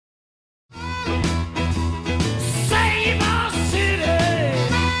Save our city.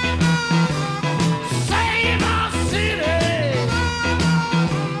 Save our city.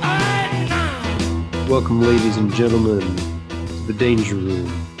 Right now. Welcome, ladies and gentlemen, to the Danger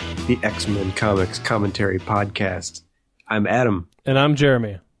Room, the X-Men Comics Commentary Podcast. I'm Adam. And I'm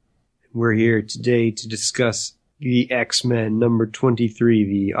Jeremy. We're here today to discuss the X-Men number 23,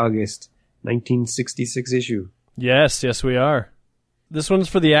 the August 1966 issue. Yes, we are. This one's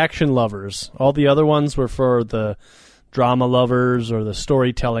for the action lovers. All the other ones were for the drama lovers or the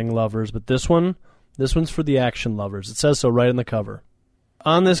storytelling lovers, but this one's for the action lovers. It says so right in the cover.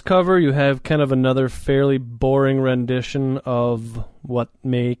 On this cover, you have kind of another fairly boring rendition of what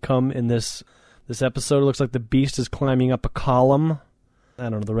may come in this episode. It looks like the Beast is climbing up a column. I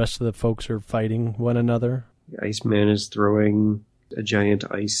don't know, the rest of the folks are fighting one another. The Iceman is throwing a giant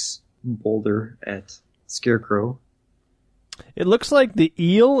ice boulder at Scarecrow. It looks like the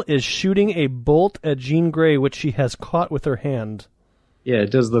Eel is shooting a bolt at Jean Grey, which she has caught with her hand. Yeah,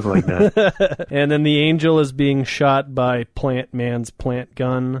 it does look like that. And then the Angel is being shot by Plant Man's plant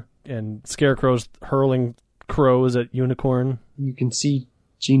gun, and Scarecrow's hurling crows at Unicorn. You can see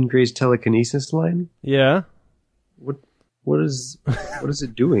Jean Grey's telekinesis line. Yeah. What is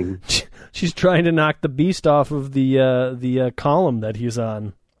it doing? She's trying to knock the Beast off of the column that he's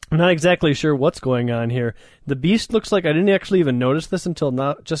on. I'm not exactly sure what's going on here. The Beast looks like, I didn't actually even notice this until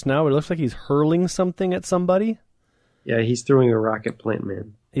just now, but it looks like he's hurling something at somebody. Yeah, he's throwing a rock at Plant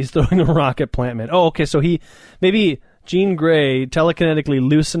Man. He's throwing a rock at Plant Man. Oh, okay, so maybe Jean Grey telekinetically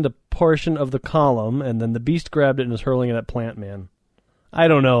loosened a portion of the column, and then the Beast grabbed it and is hurling it at Plant Man. I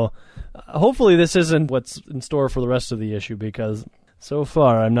don't know. Hopefully this isn't what's in store for the rest of the issue, because so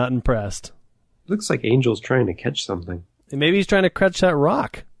far I'm not impressed. Looks like Angel's trying to catch something. And maybe he's trying to catch that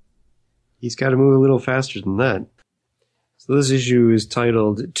rock. He's got to move a little faster than that. So this issue is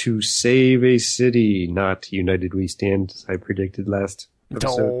titled To Save a City, not United We Stand, as I predicted last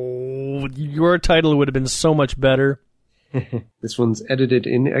episode. Oh, your title would have been so much better. This one's edited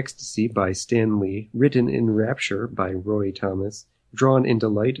in Ecstasy by Stan Lee, written in Rapture by Roy Thomas, drawn into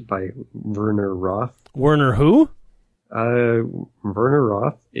light by Werner Roth. Werner who? Werner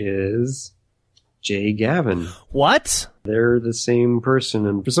Roth is Jay Gavin. What? They're the same person,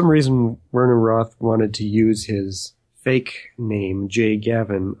 and for some reason Werner Roth wanted to use his fake name, Jay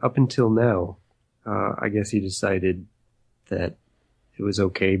Gavin, up until now. I guess he decided that it was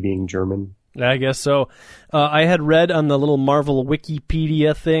okay being German. I guess so. I had read on the little Marvel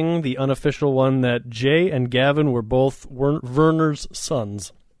Wikipedia thing, the unofficial one, that Jay and Gavin were both Werner's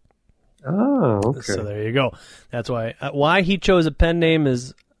sons. Oh, okay. So there you go. That's why he chose a pen name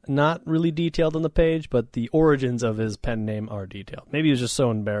is not really detailed on the page, but the origins of his pen name are detailed. Maybe he was just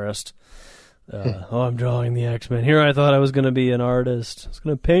so embarrassed. I'm drawing the X-Men. Here I thought I was going to be an artist. I was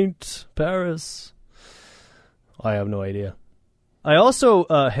going to paint Paris. I have no idea. I also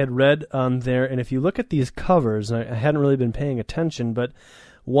had read on there, and if you look at these covers, I hadn't really been paying attention, but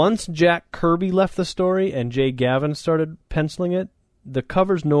once Jack Kirby left the story and Jay Gavin started penciling it, the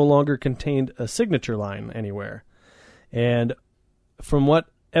covers no longer contained a signature line anywhere. And from what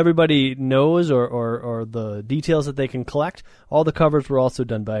everybody knows or the details that they can collect, all the covers were also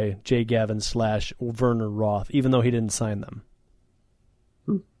done by Jay Gavin / Werner Roth, even though he didn't sign them.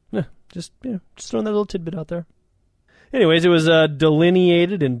 Yeah, just throwing that little tidbit out there. Anyways, it was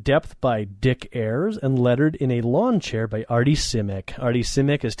delineated in depth by Dick Ayers and lettered in a lawn chair by Artie Simek. Artie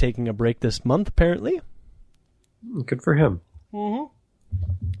Simek is taking a break this month, apparently. Good for him. Mm-hmm.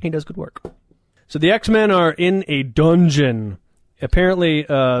 He does good work. So the X-Men are in a dungeon. Apparently,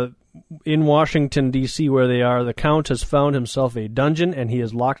 in Washington, D.C., where they are, the Count has found himself a dungeon, and he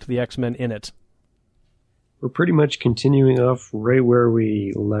has locked the X-Men in it. We're pretty much continuing off right where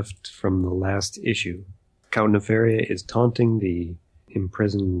we left from the last issue. Count Nefaria is taunting the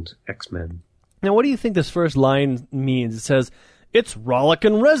imprisoned X-Men. Now, what do you think this first line means? It says, "It's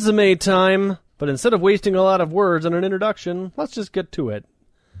rollickin' resume time," but instead of wasting a lot of words on an introduction, let's just get to it.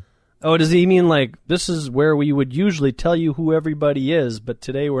 Oh, does he mean like, this is where we would usually tell you who everybody is, but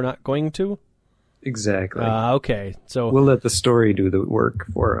today we're not going to? Exactly. Okay. So we'll let the story do the work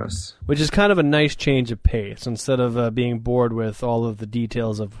for us. Which is kind of a nice change of pace. Instead of being bored with all of the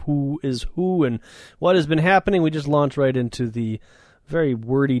details of who is who and what has been happening, we just launch right into the very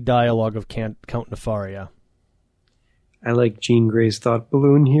wordy dialogue of Count Nefaria. I like Jean Grey's thought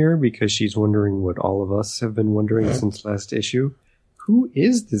balloon here because she's wondering what all of us have been wondering since last issue. Who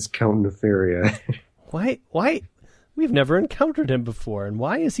is this Count Nefaria? Why? We've never encountered him before, and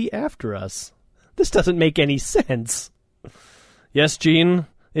why is he after us? This doesn't make any sense. Yes, Jean,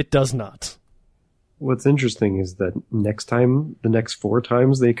 it does not. what's interesting is that the next 4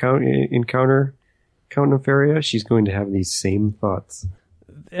 times they encounter Count Nefaria, she's going to have these same thoughts.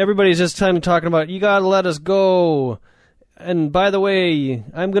 Everybody's just kind of talking about, you gotta let us go. And by the way,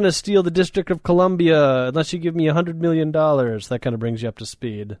 I'm going to steal the District of Columbia unless you give me $100 million. That kind of brings you up to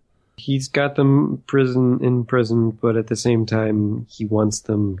speed. He's got them in prison, but at the same time, he wants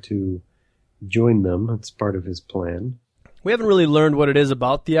them to join them. It's part of his plan. We haven't really learned what it is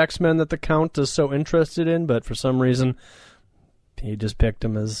about the X-Men that the Count is so interested in, but for some reason, he just picked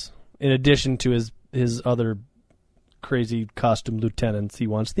him as, in addition to his other crazy costume lieutenants, he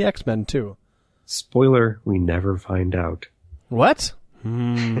wants the X-Men too. Spoiler, we never find out. What?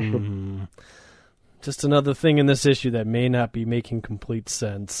 Just another thing in this issue that may not be making complete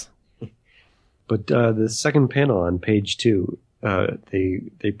sense. But the second panel on page 2,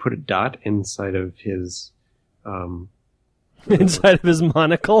 they put a dot inside of his... inside of his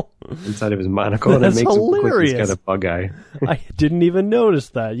monocle? Inside of his monocle, and it makes hilarious. Him look like he's got a bug eye. I didn't even notice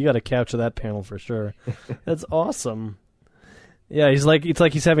that. You got to capture that panel for sure. That's awesome. Yeah, it's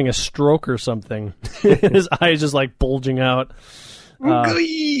like he's having a stroke or something. His eyes just like bulging out. And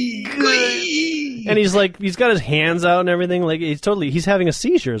he's got his hands out and everything. Like he's having a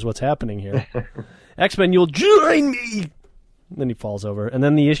seizure is what's happening here. X-Men, you'll join me. And then he falls over, and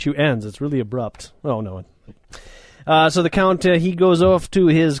then the issue ends. It's really abrupt. Oh no. So the Count, he goes off to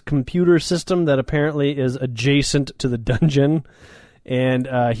his computer system that apparently is adjacent to the dungeon, and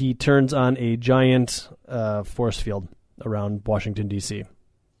he turns on a giant force field around Washington, D.C.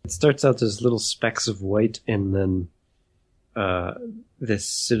 It starts out as little specks of white, and then this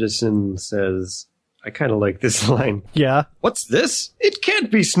citizen says, I kind of like this line. Yeah. What's this? It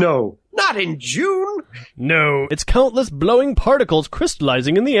can't be snow. Not in June. No, it's countless blowing particles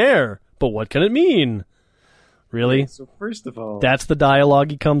crystallizing in the air. But what can it mean? Really? So first of all... That's the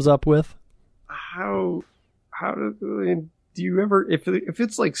dialogue he comes up with? How do you ever... If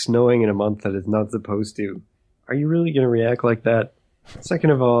it's like snowing in a month that it's not supposed to, are you really going to react like that?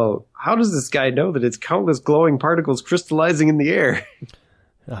 Second of all, how does this guy know that it's countless glowing particles crystallizing in the air?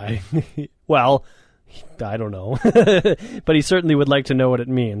 Well, I don't know. But he certainly would like to know what it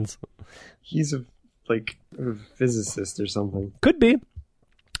means. He's a physicist or something. Could be.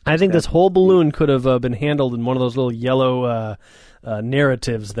 I think this whole balloon could have been handled in one of those little yellow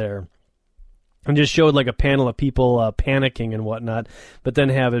narratives there. And just showed like a panel of people panicking and whatnot, but then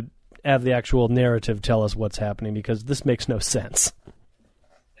have the actual narrative tell us what's happening, because this makes no sense.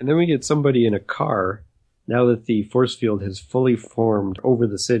 And then we get somebody in a car, now that the force field has fully formed over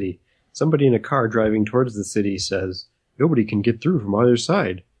the city. Somebody in a car driving towards the city says, nobody can get through from either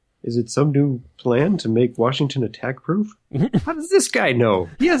side. Is it some new plan to make Washington attack-proof? How does this guy know?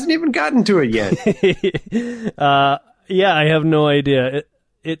 He hasn't even gotten to it yet. Yeah, I have no idea.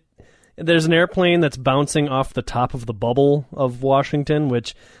 There's an airplane that's bouncing off the top of the bubble of Washington,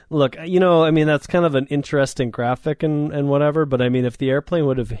 which, look, that's kind of an interesting graphic and whatever, but if the airplane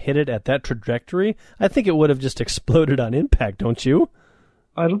would have hit it at that trajectory, I think it would have just exploded on impact, don't you?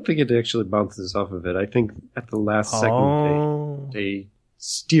 I don't think it actually bounces off of it. I think at the last second they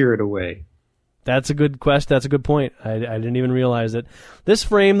steer it away. That's a good question. That's a good point. I didn't even realize it. This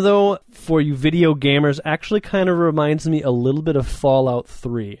frame, though, for you video gamers, actually kind of reminds me a little bit of Fallout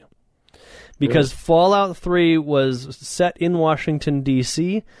 3. Because really? Fallout 3 was set in Washington,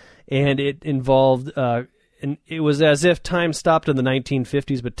 D.C., and it involved... and it was as if time stopped in the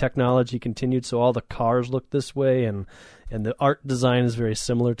 1950s, but technology continued, so all the cars looked this way, and the art design is very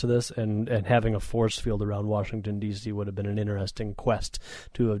similar to this, and having a force field around Washington, D.C. would have been an interesting quest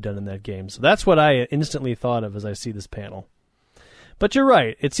to have done in that game. So that's what I instantly thought of as I see this panel. But you're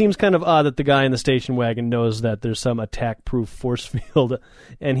right. It seems kind of odd that the guy in the station wagon knows that there's some attack-proof force field,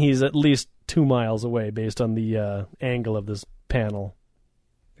 and he's at least 2 miles away based on the angle of this panel.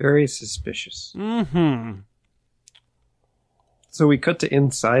 Very suspicious. Mm-hmm. So we cut to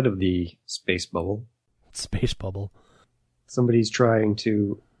inside of the space bubble. Space bubble. Somebody's trying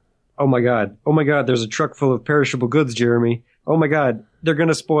to... Oh my god, there's a truck full of perishable goods, Jeremy. Oh my god, they're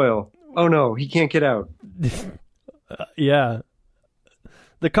gonna spoil. Oh no, he can't get out. Yeah.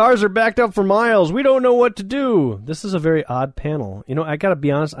 The cars are backed up for miles. We don't know what to do. This is a very odd panel. I gotta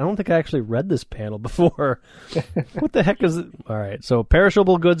be honest, I don't think I actually read this panel before. What the heck is it? All right, so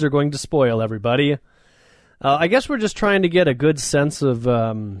perishable goods are going to spoil, everybody. I guess we're just trying to get a good sense of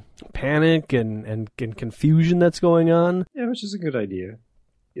panic and confusion that's going on. Yeah, which is a good idea.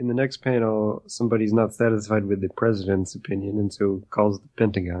 In the next panel, somebody's not satisfied with the president's opinion, and so calls the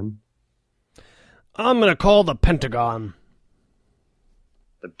Pentagon. I'm going to call the Pentagon.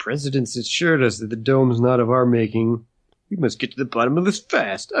 The president's assured us that the dome's not of our making. We must get to the bottom of this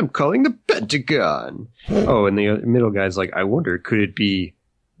fast. I'm calling the Pentagon. Oh, and the middle guy's like, I wonder, could it be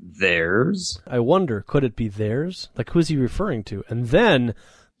theirs? I wonder, could it be theirs? Like, who's he referring to? And then...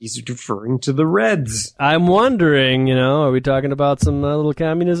 He's referring to the Reds. I'm wondering, are we talking about some little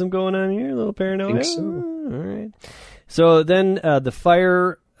communism going on here? A little paranoia? I think so. All right. So then the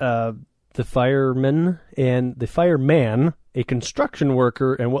fireman, a construction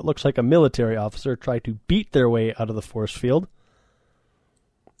worker, and what looks like a military officer try to beat their way out of the force field.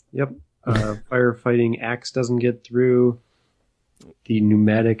 Yep. Firefighting axe doesn't get through. The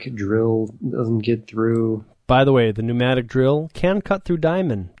pneumatic drill doesn't get through. By the way, the pneumatic drill can cut through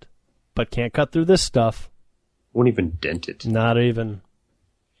diamond, but can't cut through this stuff. Won't even dent it. Not even.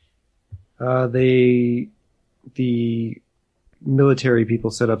 The military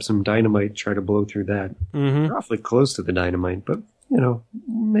people set up some dynamite, try to blow through that. Mm-hmm. They're awfully close to the dynamite, but,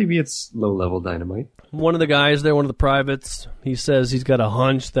 maybe it's low-level dynamite. One of the guys there, one of the privates, he says he's got a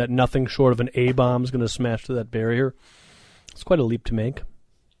hunch that nothing short of an A-bomb is going to smash through that barrier. It's quite a leap to make.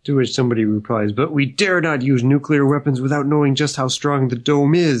 To which somebody replies, but we dare not use nuclear weapons without knowing just how strong the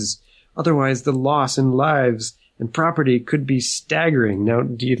dome is. Otherwise, the loss in lives and property could be staggering. Now,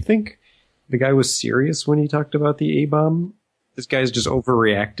 do you think the guy was serious when he talked about the A-bomb? This guy's just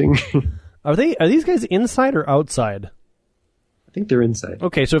overreacting. Are these guys inside or outside? I think they're inside.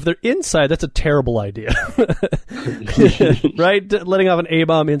 Okay, so if they're inside, that's a terrible idea. Right? Letting off an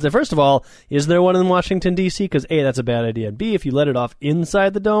A-bomb inside. First of all, is there one in Washington, D.C.? Because A, that's a bad idea. And B, if you let it off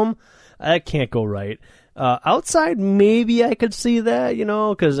inside the dome, that can't go right. Outside, maybe I could see that,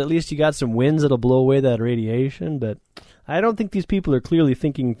 because at least you got some winds that'll blow away that radiation. But I don't think these people are clearly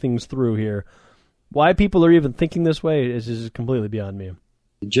thinking things through here. Why people are even thinking this way is just completely beyond me.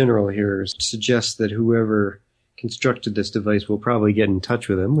 The general here suggests that whoever constructed this device will probably get in touch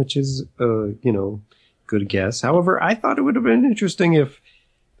with him, which is, good guess. However, I thought it would have been interesting if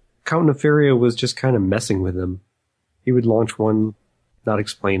Count Nefaria was just kind of messing with him. He would launch one, not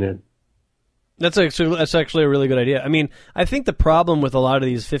explain it. That's actually a really good idea. I mean, I think the problem with a lot of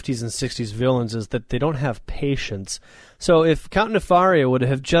these 50s and 60s villains is that they don't have patience. So if Count Nefaria would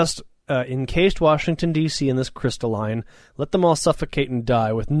have just encased Washington, D.C. in this crystalline, let them all suffocate and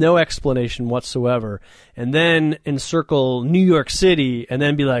die with no explanation whatsoever, and then encircle New York City, and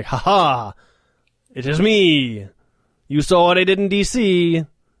then be like, ha-ha, it is me. You saw what I did in D.C.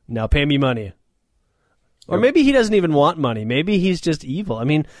 Now pay me money. Or maybe he doesn't even want money. Maybe he's just evil. I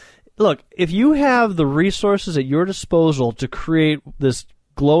mean, look, if you have the resources at your disposal to create this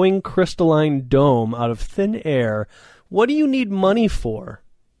glowing crystalline dome out of thin air, what do you need money for?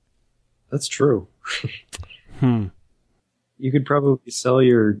 That's true. You could probably sell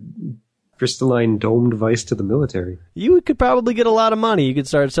your crystalline dome device to the military. You could probably get a lot of money. You could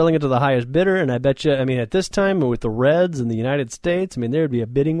start selling it to the highest bidder, and I bet you, at this time, with the Reds in the United States, there would be a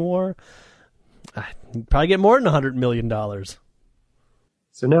bidding war. You'd probably get more than $100 million.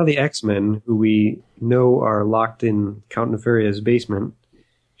 So now the X-Men, who we know are locked in Count Nefaria's basement,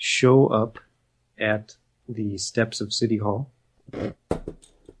 show up at the steps of City Hall.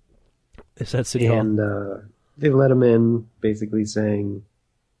 Is that City Hall? And they let him in, basically saying,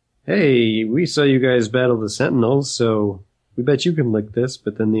 hey, we saw you guys battle the Sentinels, so we bet you can lick this.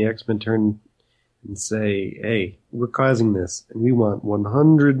 But then the X-Men turn and say, hey, we're causing this, and we want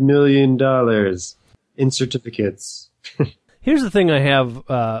 $100 million in certificates. Here's the thing I have,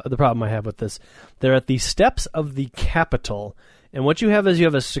 the problem I have with this. They're at the steps of the Capitol, and what you have is you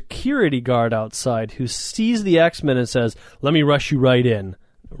have a security guard outside who sees the X-Men and says, let me rush you right in.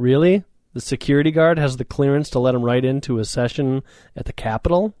 Really? The security guard has the clearance to let him right into a session at the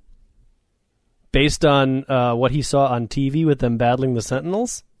Capitol? Based on what he saw on TV with them battling the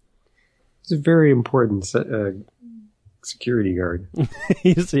Sentinels? He's a very important security guard.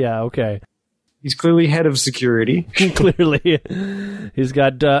 Yeah, okay. He's clearly head of security. Clearly. He's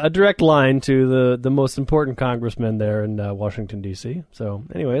got a direct line to the most important congressman there in Washington, D.C. So,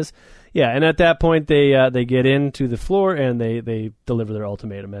 anyways, yeah, and at that point, they get into the floor and they deliver their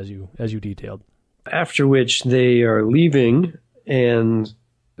ultimatum, as you detailed. After which they are leaving, and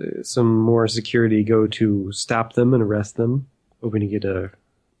some more security go to stop them and arrest them, hoping to get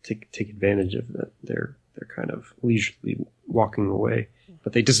take advantage of that. They're kind of leisurely walking away,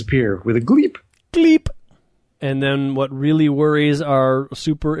 but they disappear with a gleep. Gleep. And then what really worries our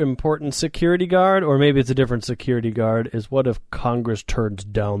super important security guard, or maybe it's a different security guard, is what if Congress turns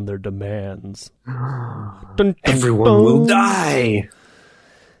down their demands? Dun, dun, Everyone will die!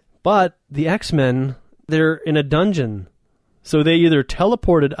 But the X-Men, they're in a dungeon. So they either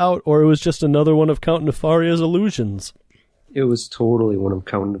teleported out, or it was just another one of Count Nefaria's illusions. It was totally one of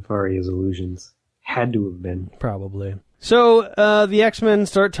Count Nefaria's illusions. Had to have been. Probably. So the X-Men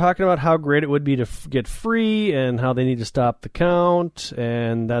start talking about how great it would be to get free and how they need to stop the count,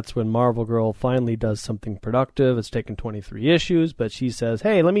 and that's when Marvel Girl finally does something productive. It's taken 23 issues, but she says,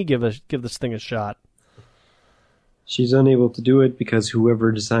 hey, let me give this thing a shot. She's unable to do it because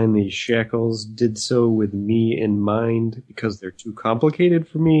whoever designed these shackles did so with me in mind because they're too complicated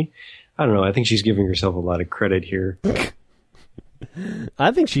for me. I don't know. I think she's giving herself a lot of credit here.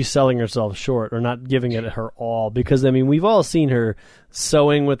 I think she's selling herself short or not giving it her all because, I mean, we've all seen her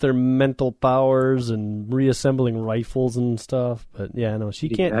sewing with her mental powers and reassembling rifles and stuff. But, yeah, no, she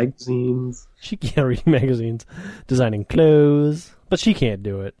can't. Magazines. She can't read magazines, designing clothes, but she can't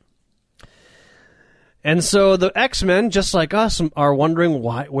do it. And so the X-Men, just like us, are wondering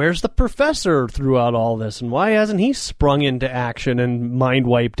where's the Professor throughout all this, and why hasn't he sprung into action and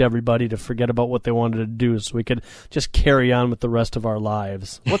mind-wiped everybody to forget about what they wanted to do so we could just carry on with the rest of our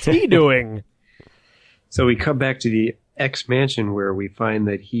lives? What's he doing? So we come back to the X-Mansion where we find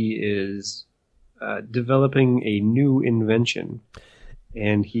that he is developing a new invention,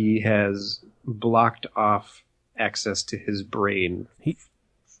 and he has blocked off access to his brain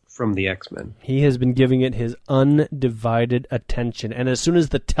from the X-Men. He has been giving it his undivided attention. And as soon as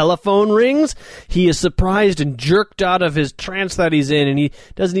the telephone rings, he is surprised and jerked out of his trance that he's in, and he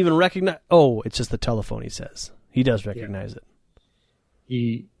doesn't even recognize... Oh, it's just the telephone, he says. He does recognize it.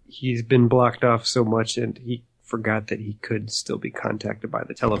 He's been blocked off so much, and he forgot that he could still be contacted by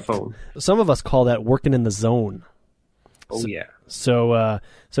the telephone. Some of us call that working in the zone. Oh, yeah. So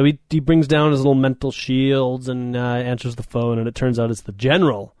he brings down his little mental shields and answers the phone, and it turns out it's the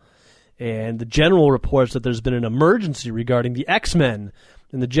General. And the General reports that there's been an emergency regarding the X-Men.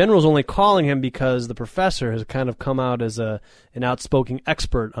 And the General's only calling him because the Professor has kind of come out as an outspoken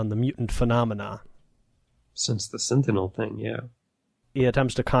expert on the mutant phenomena. Since the Sentinel thing, yeah. He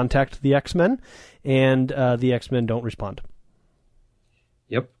attempts to contact the X-Men, and the X-Men don't respond.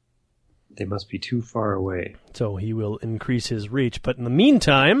 Yep. They must be too far away. So he will increase his reach. But in the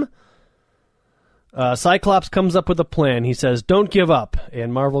meantime... Cyclops comes up with a plan. He says, don't give up,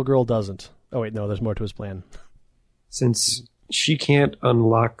 and Marvel Girl doesn't. Oh, wait, no, there's more to his plan. Since she can't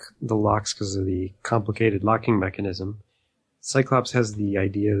unlock the locks because of the complicated locking mechanism, Cyclops has the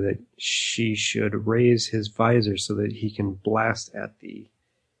idea that she should raise his visor so that he can blast at the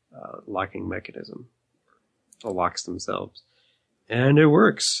locking mechanism, the locks themselves. And it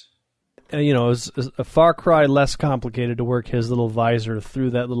works. It's a far cry less complicated to work his little visor through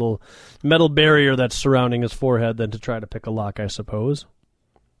that little metal barrier that's surrounding his forehead than to try to pick a lock, I suppose.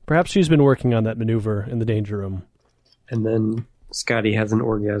 Perhaps she's been working on that maneuver in the Danger Room. And then Scotty has an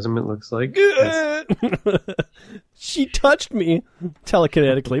orgasm, it looks like. She touched me,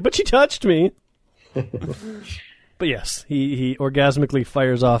 telekinetically, but she touched me. But yes, he orgasmically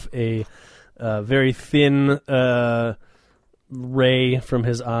fires off a very thin ray from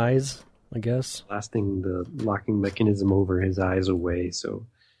his eyes, I guess. Blasting the locking mechanism over his eyes away, so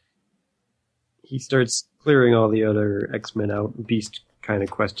he starts clearing all the other X-Men out. Beast kind of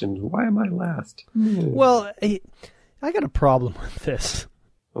questions, why am I last? Well, I got a problem with this.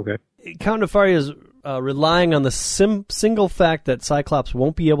 Okay. Count Nefaria is relying on the single fact that Cyclops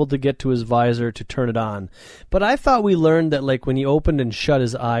won't be able to get to his visor to turn it on. But I thought we learned that, like, when he opened and shut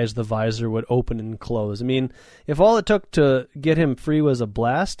his eyes, the visor would open and close. I mean, if all it took to get him free was a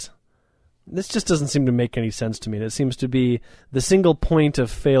blast, this just doesn't seem to make any sense to me. It seems to be the single point of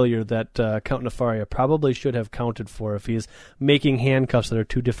failure that Count Nefaria probably should have counted for if he's making handcuffs that are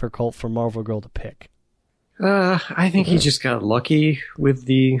too difficult for Marvel Girl to pick. I think he just got lucky with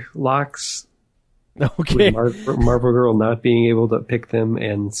the locks. Okay. With Marvel Girl not being able to pick them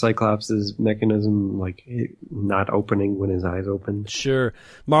and Cyclops' mechanism like not opening when his eyes open. Sure.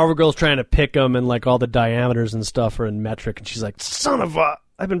 Marvel Girl's trying to pick them and like all the diameters and stuff are in metric and she's like, son of a...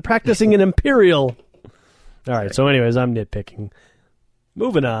 I've been practicing in Imperial. All right, so anyways, I'm nitpicking.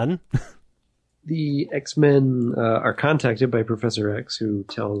 Moving on. The X-Men are contacted by Professor X, who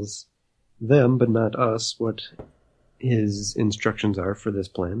tells them, but not us, what his instructions are for this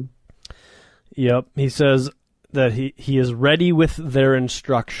plan. Yep, he says that he is ready with their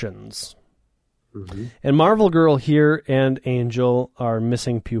instructions. Mm-hmm. And Marvel Girl here and Angel are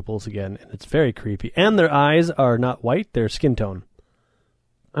missing pupils again, and it's very creepy. And their eyes are not white, they're skin tone.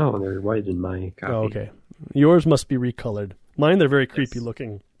 Oh, they're white in my copy. Oh, okay. Yours must be recolored. Mine, they're very creepy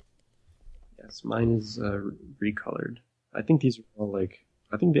looking. Yes, mine is recolored. I think these are all like...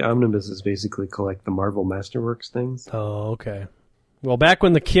 I think the omnibuses basically collect the Marvel Masterworks things. Oh, okay. Well, back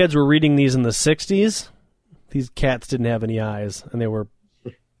when the kids were reading these in the 60s, these cats didn't have any eyes, and they were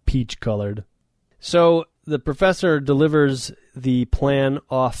peach-colored. So the professor delivers the plan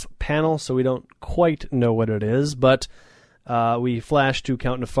off panel, so we don't quite know what it is, but We flash to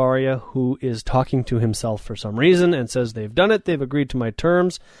Count Nefaria, who is talking to himself for some reason and says they've done it, they've agreed to my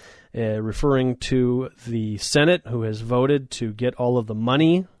terms, referring to the Senate, who has voted to get all of the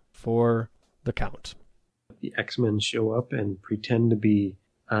money for the Count. The X-Men show up and pretend to be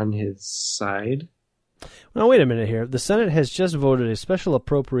on his side. Now, wait a minute here. The Senate has just voted a special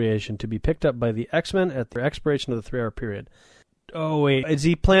appropriation to be picked up by the X-Men at the expiration of the 3-hour period. Oh, wait. Is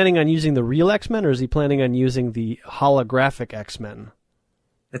he planning on using the real X-Men, or is he planning on using the holographic X-Men?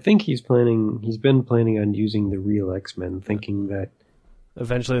 I think he's been planning on using the real X-Men, thinking that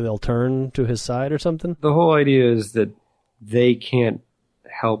eventually they'll turn to his side or something? The whole idea is that they can't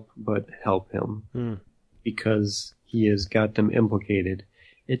help but help him because he has got them implicated.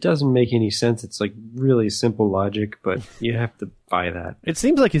 It doesn't make any sense. It's like really simple logic, but you have to buy that. It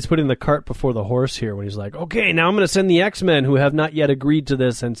seems like he's putting the cart before the horse here when he's like, okay, now I'm going to send the X-Men who have not yet agreed to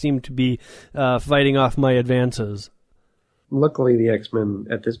this and seem to be fighting off my advances. Luckily, the X-Men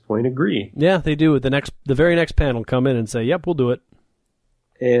at this point agree. Yeah, they do. The very next panel come in and say, yep, we'll do it.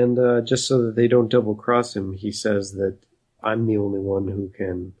 And just so that they don't double-cross him, he says that I'm the only one who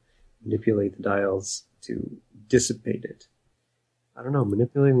can manipulate the dials to dissipate it. I don't know,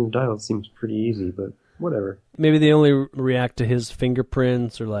 manipulating the dials seems pretty easy, but whatever. Maybe they only react to his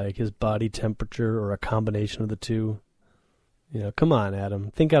fingerprints or like his body temperature or a combination of the two. You know, come on, Adam.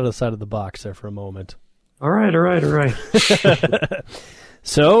 Think out of the side of the box there for a moment. All right.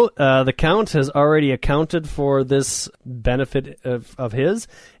 So, the Count has already accounted for this benefit of his,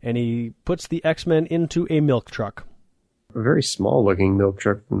 and he puts the X-Men into a milk truck. A very small-looking milk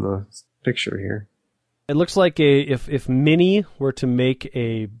truck from the picture here. It looks like if Minnie were to make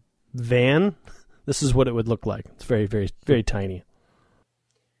a van, this is what it would look like. It's very, very, very tiny.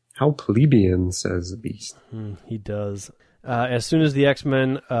 How plebeian, says the Beast. He does. As soon as the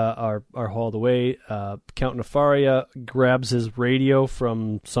X-Men are hauled away, Count Nefaria grabs his radio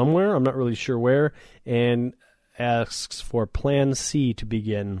from somewhere, I'm not really sure where, and asks for Plan C to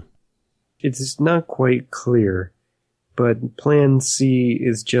begin. It's not quite clear, but Plan C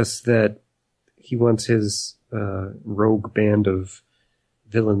is just that he wants his rogue band of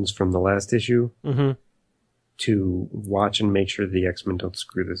villains from the last issue to watch and make sure the X-Men don't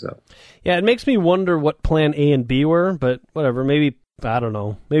screw this up. Yeah, it makes me wonder what Plan A and B were, but whatever. Maybe, I don't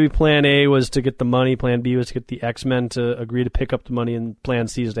know. Maybe Plan A was to get the money, Plan B was to get the X-Men to agree to pick up the money, and Plan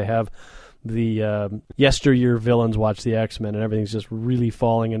C is to have the yesteryear villains watch the X-Men, and everything's just really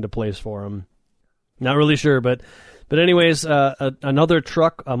falling into place for them. Not really sure, but anyways, another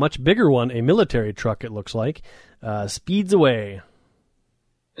truck, a much bigger one, a military truck it looks like, speeds away.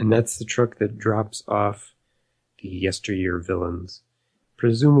 And that's the truck that drops off the yesteryear villains.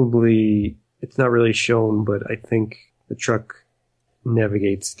 Presumably, it's not really shown, but I think the truck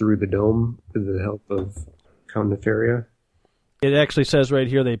navigates through the dome with the help of Count Nefaria. It actually says right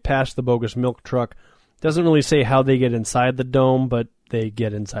here they pass the bogus milk truck. Doesn't really say how they get inside the dome, but they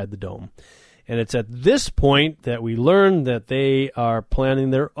get inside the dome. And it's at this point that we learn that they are planning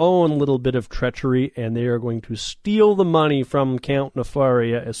their own little bit of treachery, and they are going to steal the money from Count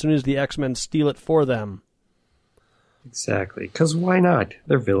Nefaria as soon as the X-Men steal it for them. Exactly, because why not?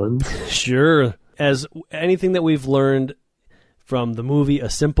 They're villains. Sure. As anything that we've learned from the movie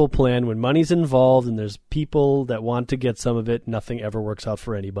A Simple Plan, when money's involved and there's people that want to get some of it, nothing ever works out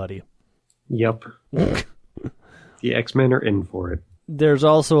for anybody. Yep. The X-Men are in for it. There's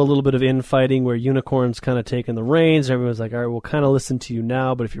also a little bit of infighting where Unicorn's kind of taking the reins. Everyone's like, all right, we'll kind of listen to you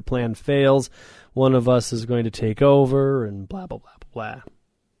now, but if your plan fails, one of us is going to take over, and blah, blah, blah, blah.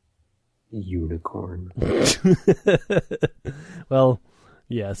 Unicorn. Well,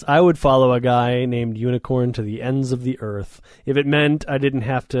 yes, I would follow a guy named Unicorn to the ends of the earth if it meant I didn't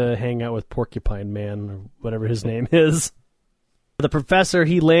have to hang out with Porcupine Man or whatever his name is. The professor,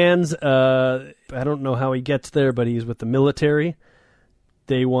 he lands, I don't know how he gets there, but he's with the military.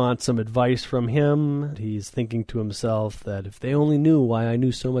 They want some advice from him. He's thinking to himself that if they only knew why I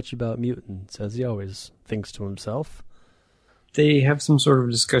knew so much about mutants, as he always thinks to himself. They have some sort of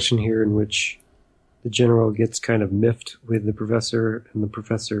discussion here in which the general gets kind of miffed with the professor, and the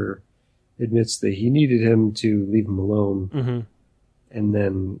professor admits that he needed him to leave him alone. Mm-hmm. And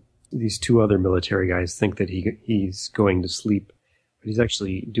then these two other military guys think that he's going to sleep, but he's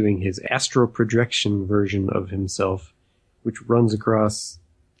actually doing his astral projection version of himself, which runs across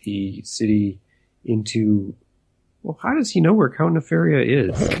the city into... Well, how does he know where Count Nefaria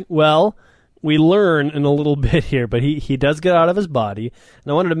is? Well, we learn in a little bit here, but he does get out of his body.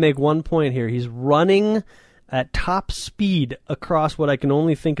 And I wanted to make one point here. He's running at top speed across what I can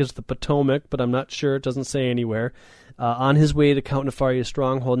only think is the Potomac, but I'm not sure. It doesn't say anywhere. On his way to Count Nefaria's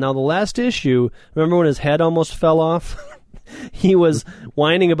stronghold. Now, the last issue, remember when his head almost fell off? he was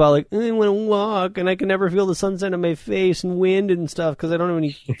whining about, like, I want to walk, and I can never feel the sunset on my face and wind and stuff because I don't have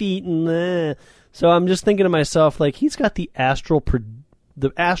any feet. And So I'm just thinking to myself, like, he's got the astral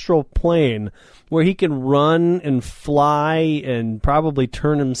plane where he can run and fly and probably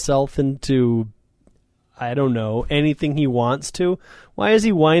turn himself into, I don't know, anything he wants to. Why is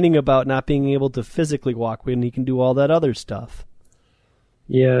he whining about not being able to physically walk when he can do all that other stuff?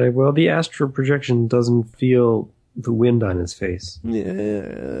 Yeah, well, the astral projection doesn't feel the wind on his face.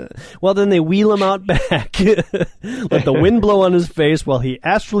 Yeah. Well, then they wheel him out back. Let the wind blow on his face while he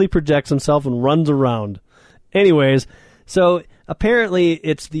astrally projects himself and runs around. Anyways, so apparently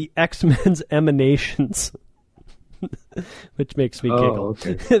it's the X-Men's emanations. Which makes me giggle.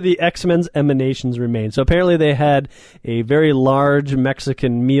 Okay. The X-Men's emanations remain. So apparently they had a very large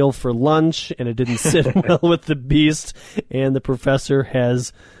Mexican meal for lunch, and it didn't sit well with the beast, and the professor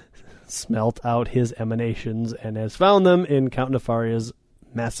has smelt out his emanations and has found them in Count Nefaria's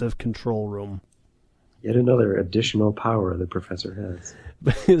massive control room. Yet another additional power the professor has.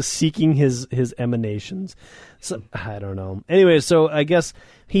 Seeking his emanations. So I don't know. Anyway, so I guess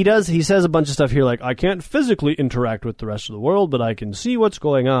he says a bunch of stuff here like, I can't physically interact with the rest of the world, but I can see what's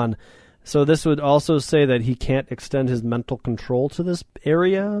going on. So this would also say that he can't extend his mental control to this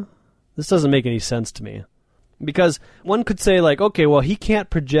area? This doesn't make any sense to me. Because one could say, like, okay, well, he can't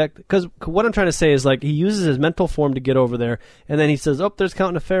project, because what I'm trying to say is, like, he uses his mental form to get over there, and then he says, oh, there's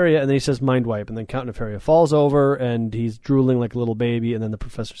Count Nefaria, and then he says mind wipe, and then Count Nefaria falls over, and he's drooling like a little baby, and then the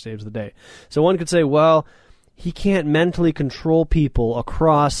professor saves the day. So one could say, well, he can't mentally control people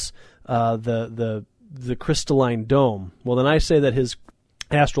across the crystalline dome. Well, then I say that his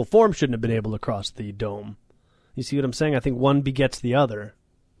astral form shouldn't have been able to cross the dome. You see what I'm saying? I think one begets the other.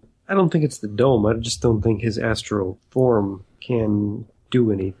 I don't think it's the dome. I just don't think his astral form can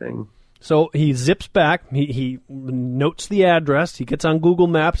do anything. So he zips back. He notes the address. He gets on Google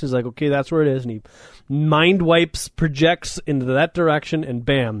Maps. He's like, okay, that's where it is. And he mind wipes, projects into that direction, and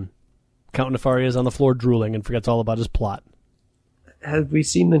bam, Count Nefaria is on the floor drooling and forgets all about his plot. Have we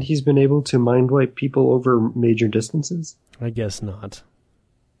seen that he's been able to mind wipe people over major distances? I guess not.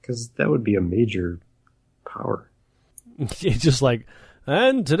 Because that would be a major power. It's just like,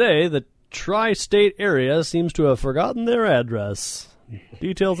 and today the tri-state area seems to have forgotten their address.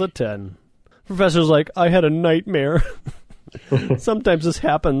 Details at 10. Professor's like, I had a nightmare. Sometimes this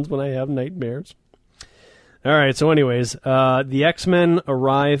happens when I have nightmares. All right, so anyways, the X-Men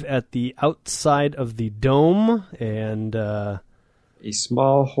arrive at the outside of the dome, and a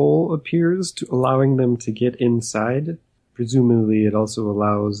small hole appears, allowing them to get inside. Presumably it also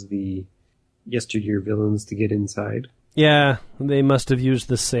allows the yesteryear villains to get inside. Yeah, they must have used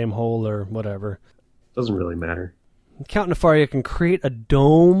the same hole or whatever. Doesn't really matter. Count Nefaria can create a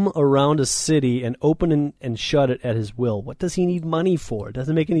dome around a city and open and shut it at his will. What does he need money for? It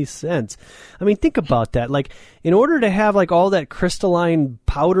doesn't make any sense. I mean, think about that. Like, in order to have like all that crystalline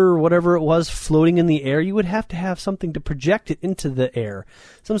powder or whatever it was floating in the air, you would have to have something to project it into the air.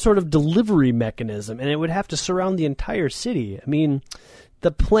 Some sort of delivery mechanism, and it would have to surround the entire city. I mean, the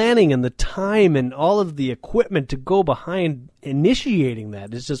planning and the time and all of the equipment to go behind initiating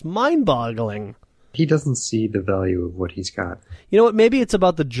that is just mind-boggling. He doesn't see the value of what he's got. You know what? Maybe it's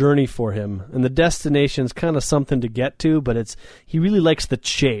about the journey for him, and the destination's kind of something to get to, but he really likes the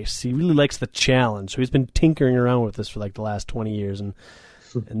chase. He really likes the challenge. So he's been tinkering around with this for like the last 20 years, and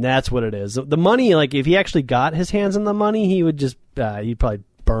that's what it is. The money, like if he actually got his hands on the money, he would just he'd probably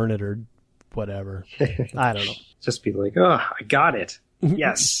burn it or whatever. I don't know. Just be like, oh, I got it.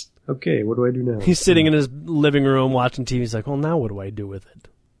 Yes. Okay, what do I do now? He's sitting in his living room watching TV. He's like, well, now what do I do with it?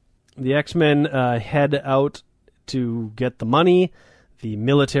 The X-Men head out to get the money. The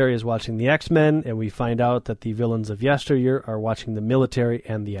military is watching the X-Men, and we find out that the villains of yesteryear are watching the military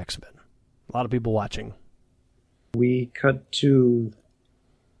and the X-Men. A lot of people watching. We cut to...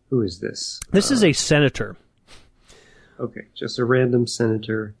 Who is this? This is a senator. Okay, just a random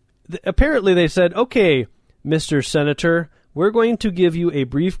senator. Apparently they said, okay, Mr. Senator, we're going to give you a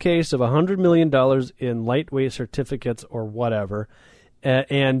briefcase of $100 million in lightweight certificates or whatever,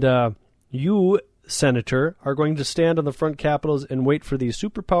 and you, Senator, are going to stand on the front capitals and wait for these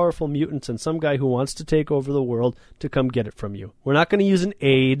super powerful mutants and some guy who wants to take over the world to come get it from you. We're not going to use an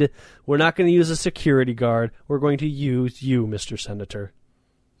aide. We're not going to use a security guard. We're going to use you, Mr. Senator.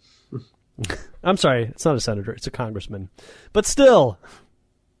 I'm sorry, it's not a senator. It's a congressman. But still...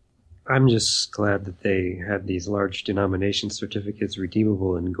 I'm just glad that they had these large denomination certificates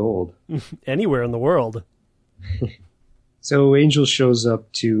redeemable in gold. Anywhere in the world. So Angel shows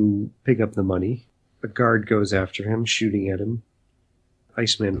up to pick up the money. A guard goes after him, shooting at him.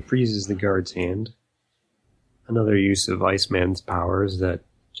 Iceman freezes the guard's hand. another use of Iceman's powers that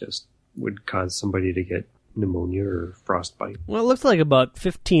just would cause somebody to get pneumonia or frostbite. Well, it looks like about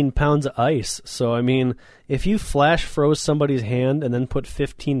 15 pounds of ice. So, I mean, if you flash froze somebody's hand and then put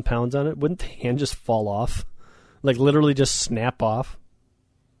 15 pounds on it, wouldn't the hand just fall off? Like, literally just snap off?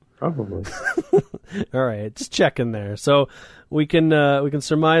 Probably. All right, just checking there. So we can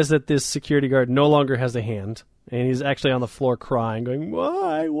surmise that this security guard no longer has a hand, and he's actually on the floor crying, going,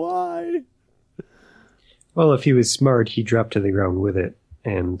 "Why? Well, if he was smart, he dropped to the ground with it,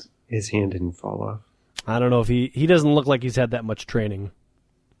 and his hand didn't fall off. I don't know if he doesn't look like he's had that much training.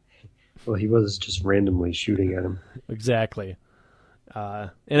 Well, he was just randomly shooting at him. Exactly.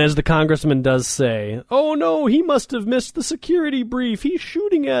 And as the congressman does say, "Oh no, he must have missed the security brief. He's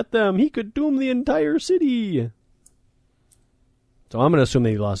shooting at them. He could doom the entire city." So I'm going to assume that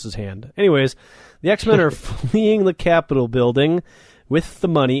he lost his hand. Anyways, the X-Men are fleeing the Capitol building with the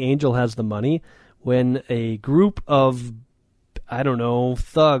money. Angel has the money when a group of, I don't know,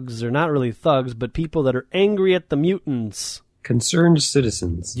 thugs, or not really thugs, but people that are angry at the mutants. Concerned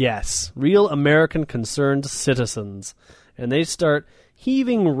citizens. Yes, real American concerned citizens. And they start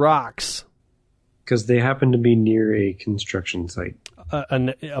heaving rocks. Because they happen to be near a construction site.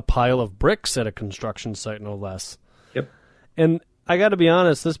 A pile of bricks at a construction site, no less. Yep. And I got to be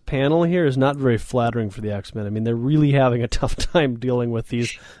honest, this panel here is not very flattering for the X-Men. I mean, they're really having a tough time dealing with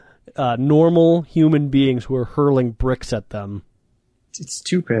these normal human beings who are hurling bricks at them. It's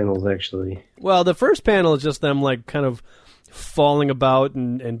 2 panels, actually. Well, the first panel is just them, like, kind of falling about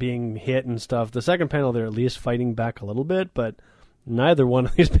and being hit and stuff. The second panel, they're at least fighting back a little bit, but neither one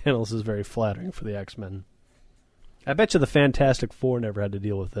of these panels is very flattering for the X-Men. I bet you the Fantastic Four never had to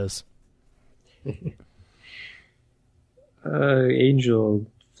deal with this. Angel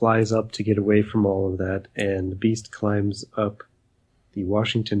flies up to get away from all of that, and the Beast climbs up the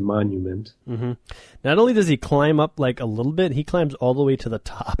Washington Monument. Mm-hmm. Not only does he climb up like a little bit, he climbs all the way to the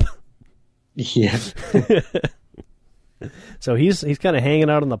top. Yeah. So he's kind of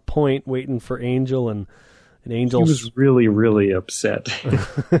hanging out on the point, waiting for Angel, and Angel. He was really, really upset.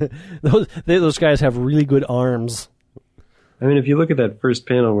 those guys have really good arms. I mean, if you look at that first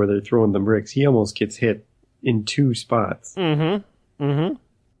panel where they're throwing the bricks, he almost gets hit in 2 spots. Mm-hmm.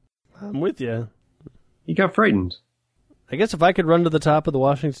 Mm-hmm. I'm with you. He got frightened. I guess if I could run to the top of the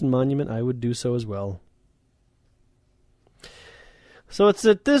Washington Monument, I would do so as well. So it's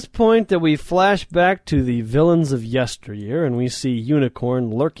at this point that we flash back to the villains of yesteryear, and we see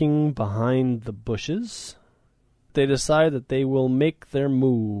Unicorn lurking behind the bushes. They decide that they will make their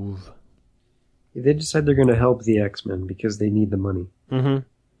move. They decide they're going to help the X-Men because they need the money.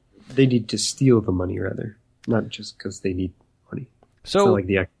 Mm-hmm. They need to steal the money, rather. Not just because they need money. So, it's not like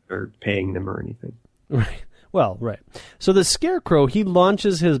the X-Men are paying them or anything. Right. Well, right. So the Scarecrow, he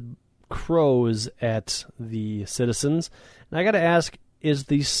launches his crows at the citizens. And I got to ask, is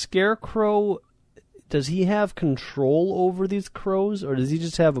the Scarecrow, does he have control over these crows? Or does he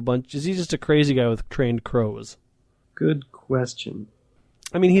just have is he just a crazy guy with trained crows? Good question.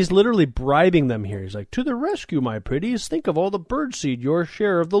 I mean, he's literally bribing them here. He's like, "To the rescue, my pretties. Think of all the birdseed your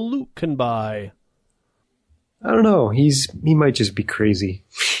share of the loot can buy." I don't know. He might just be crazy.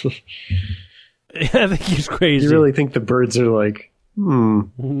 I think he's crazy. You really think the birds are like,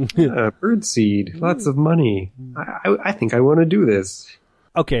 birdseed, lots of money. I think I want to do this.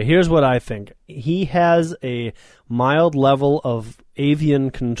 Okay, here's what I think. He has a mild level of avian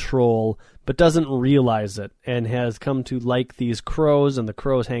control, but doesn't realize it, and has come to like these crows, and the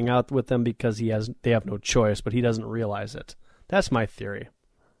crows hang out with them because they have no choice, but he doesn't realize it. That's my theory.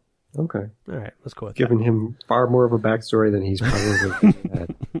 Okay. All right, let's go with Giving him far more of a backstory than he's probably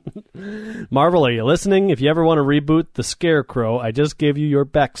had. Marvel, are you listening? If you ever want to reboot The Scarecrow, I just gave you your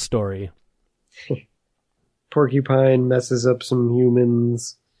backstory. Porcupine messes up some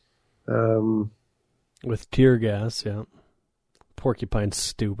humans. With tear gas, yeah. Porcupine's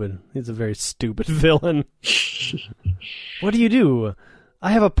stupid. He's a very stupid villain. What do?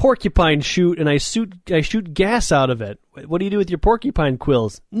 I have a porcupine chute, and I shoot gas out of it. What do you do with your porcupine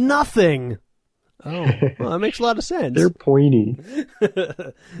quills? Nothing! Oh, well, that makes a lot of sense. They're pointy.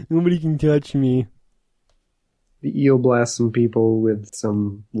 Nobody can touch me. The eel blasts some people with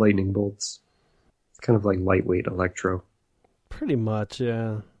some lightning bolts. It's kind of like lightweight Electro. Pretty much,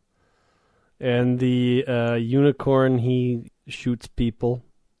 yeah. And the unicorn, he shoots people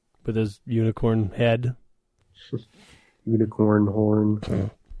with his unicorn head. Unicorn horn.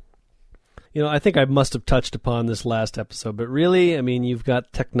 You know, I think I must have touched upon this last episode, but really, I mean, you've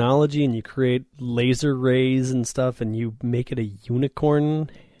got technology and you create laser rays and stuff and you make it a unicorn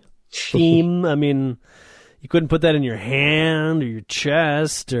theme. I mean, You couldn't put that in your hand or your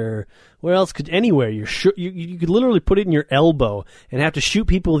chest or where else could anywhere. You could literally put it in your elbow and have to shoot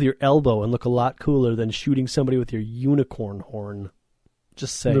people with your elbow and look a lot cooler than shooting somebody with your unicorn horn.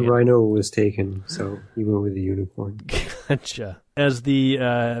 Just saying. The rhino was taken, so he went with the unicorn. Gotcha. As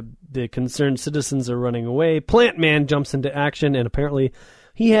the concerned citizens are running away, Plant Man jumps into action, and apparently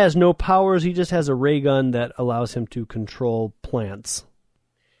he has no powers. He just has a ray gun that allows him to control plants.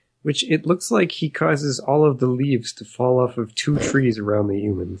 Which it looks like he causes all of the leaves to fall off of 2 trees around the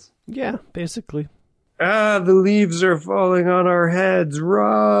humans. Yeah, basically. Ah, the leaves are falling on our heads.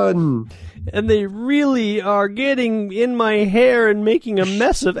 Run! And they really are getting in my hair and making a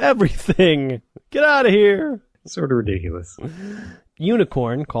mess of everything. Get out of here. Sort of ridiculous.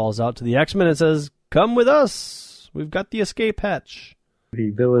 Unicorn calls out to the X-Men and says, "Come with us. We've got the escape hatch." The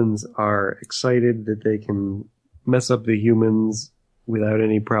villains are excited that they can mess up the humans without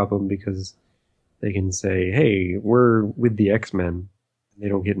any problem because they can say, hey, we're with the X-Men. They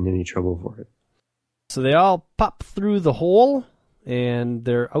don't get in any trouble for it. So they all pop through the hole, and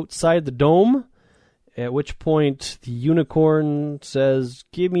they're outside the dome, at which point the unicorn says,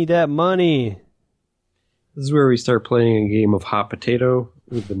 "Give me that money." This is where we start playing a game of hot potato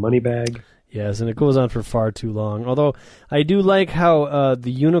with the money bag. Yes, and it goes on for far too long. Although I do like how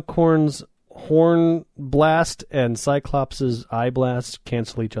the unicorn's horn blast and Cyclops' eye blast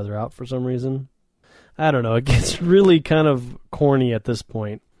cancel each other out for some reason. I don't know. It gets really kind of corny at this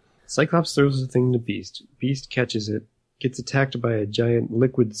point. Cyclops throws the thing to Beast. Beast catches it, gets attacked by a giant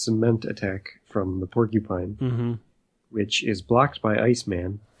liquid cement attack from the Porcupine, which is blocked by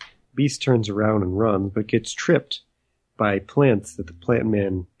Iceman. Beast turns around and runs, but gets tripped by plants that the Plant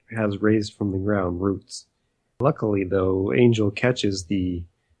Man has raised from the ground, roots. Luckily, though, Angel catches the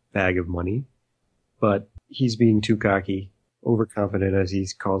bag of money, but he's being too cocky, overconfident as he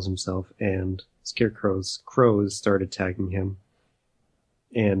calls himself, and Scarecrow's crows start attacking him.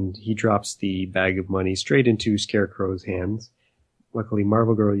 And he drops the bag of money straight into Scarecrow's hands. Luckily,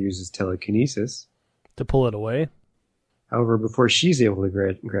 Marvel Girl uses telekinesis to pull it away. However, before she's able to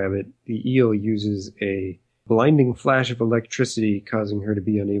grab it, the eel uses a blinding flash of electricity, causing her to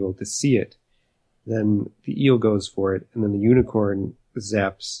be unable to see it. Then the eel goes for it, and then the unicorn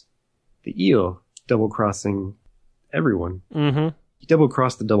zaps the eel, double-crossing everyone. He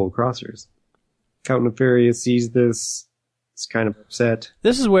double-crossed the double-crossers. Count Nefarious sees this. Is kind of upset.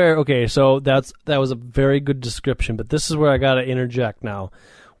 This is where, okay, so that was a very good description, but this is where I gotta interject now.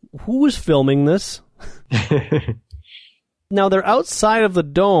 Who was filming this? Now, they're outside of the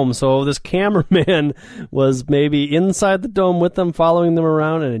dome, so this cameraman was maybe inside the dome with them, following them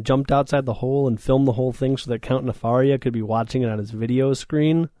around, and it jumped outside the hole and filmed the whole thing so that Count Nefaria could be watching it on his video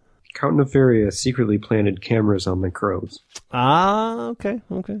screen. Count Nefaria secretly planted cameras on the crows. Ah, okay.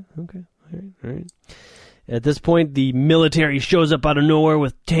 All right. At this point, the military shows up out of nowhere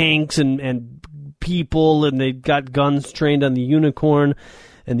with tanks and people, and they've got guns trained on the unicorn.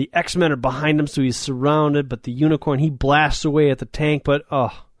 And the X-Men are behind him, so he's surrounded. But the unicorn, he blasts away at the tank. But,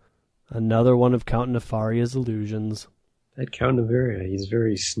 another one of Count Nefaria's illusions. That Count Nefaria, he's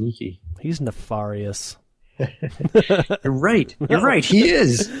very sneaky. He's nefarious. You're right. He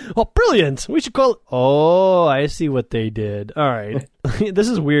is. Oh, brilliant. We should call it... Oh, I see what they did. All right. This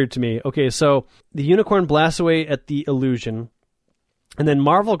is weird to me. Okay, so the unicorn blasts away at the illusion. And then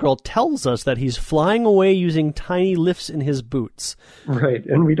Marvel Girl tells us that he's flying away using tiny lifts in his boots. Right,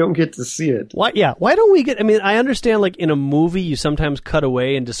 and we don't get to see it. Why don't we get... I mean, I understand, like, in a movie, you sometimes cut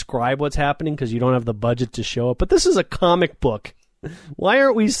away and describe what's happening because you don't have the budget to show it. But this is a comic book. Why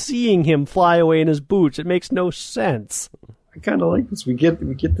aren't we seeing him fly away in his boots? It makes no sense. I kind of like this. We get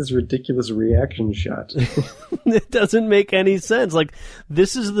this ridiculous reaction shot. It doesn't make any sense. Like,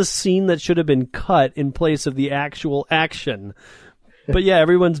 this is the scene that should have been cut in place of the actual action. But yeah,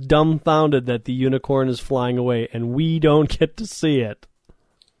 everyone's dumbfounded that the unicorn is flying away, and we don't get to see it.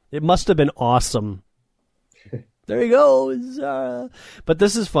 It must have been awesome. There he goes. But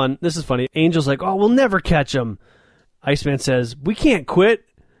this is fun. This is funny. Angel's like, "Oh, we'll never catch him." Iceman says, "We can't quit."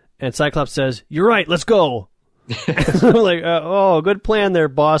 And Cyclops says, "You're right, let's go." Like, good plan there,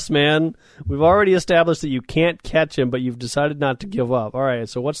 boss man. We've already established that you can't catch him, but you've decided not to give up. All right,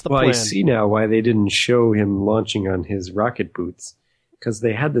 so what's the plan? Well, I see now why they didn't show him launching on his rocket boots. Because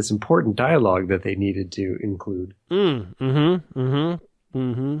they had this important dialogue that they needed to include.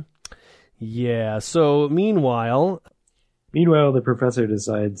 Yeah, so meanwhile, the professor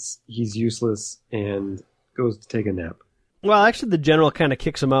decides he's useless and goes to take a nap. Well, actually, the general kind of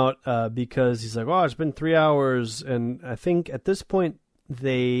kicks him out because he's like, "Oh, it's been 3 hours." And I think at this point,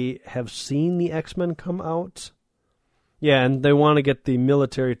 they have seen the X-Men come out. Yeah, and they want to get the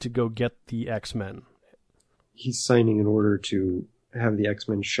military to go get the X-Men. He's signing an order to have the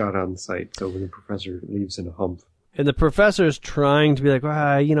X-Men shot on sight, so when the professor leaves in a hump. And the professor's trying to be like,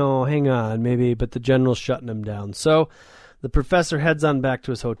 hang on, maybe, but the general's shutting him down. So the professor heads on back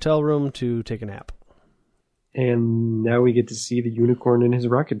to his hotel room to take a nap. And now we get to see the unicorn in his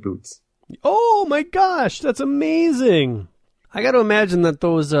rocket boots. Oh my gosh, that's amazing! I got to imagine that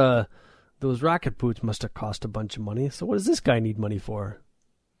those rocket boots must have cost a bunch of money. So what does this guy need money for?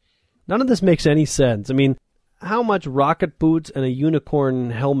 None of this makes any sense. I mean, how much rocket boots and a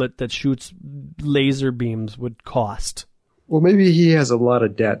unicorn helmet that shoots laser beams would cost? Well, maybe he has a lot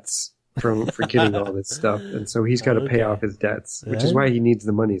of debts for getting all this stuff, and so he's got to pay off his debts, which is why he needs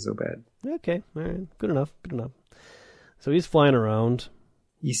the money so bad. Okay, all right, good enough. So he's flying around.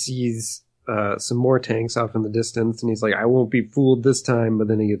 He sees some more tanks off in the distance, and he's like, I won't be fooled this time, but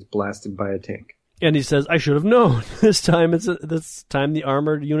then he gets blasted by a tank. And he says, I should have known. This time the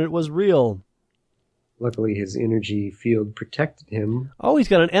armored unit was real. Luckily, his energy field protected him. Oh, he's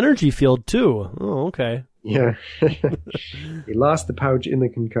got an energy field, too. Oh, okay. Yeah. He lost the pouch in the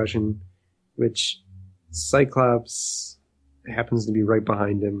concussion, which Cyclops happens to be right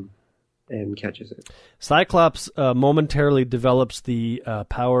behind him and catches it. Cyclops momentarily develops the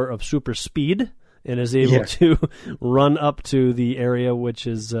power of super speed and is able to run up to the area which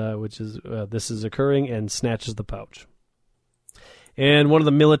is this is occurring and snatches the pouch. And one of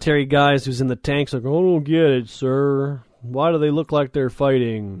the military guys who's in the tanks like, "Oh, I don't get it, sir. Why do they look like they're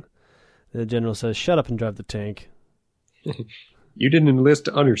fighting?" And the general says, "Shut up and drive the tank." You didn't enlist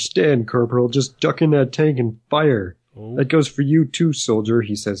to understand, Corporal. Just duck in that tank and fire. Oh. That goes for you too, soldier,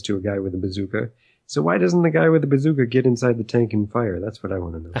 he says to a guy with a bazooka. So why doesn't the guy with the bazooka get inside the tank and fire? That's what I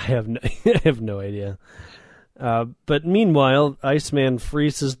want to know. I have no idea. But meanwhile, Iceman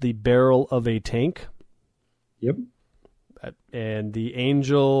freezes the barrel of a tank. Yep. And the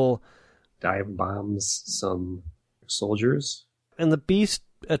Angel dive bombs some soldiers. And the Beast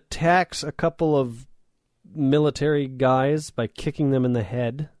attacks a couple of military guys by kicking them in the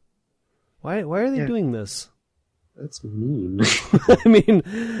head. Why are they doing this? That's mean. I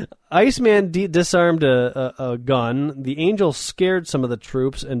mean, Iceman disarmed a gun. The Angel scared some of the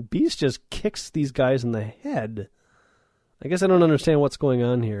troops, and Beast just kicks these guys in the head. I guess I don't understand what's going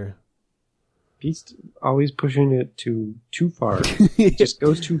on here. Beast always pushing it too far. It just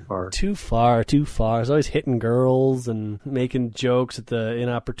goes too far. Too far. He's always hitting girls and making jokes at the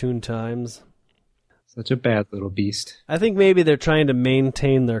inopportune times. Such a bad little beast. I think maybe they're trying to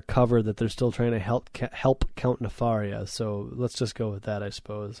maintain their cover, that they're still trying to help Count Nefaria. So let's just go with that, I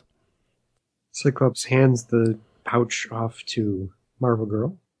suppose. Cyclops hands the pouch off to Marvel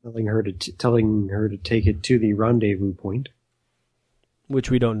Girl, telling her to take it to the rendezvous point. Which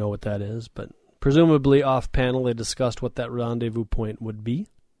we don't know what that is, but presumably off-panel they discussed what that rendezvous point would be.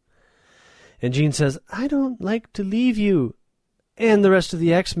 And Jean says, I don't like to leave you and the rest of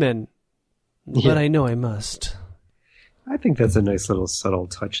the X-Men, but I know I must. I think that's a nice little subtle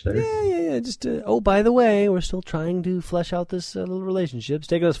touch there. Yeah. Just, by the way, we're still trying to flesh out this little relationship. It's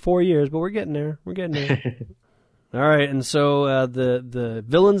taken us 4 years, but we're getting there. All right, and so the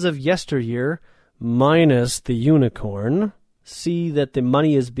villains of yesteryear, minus the unicorn, see that the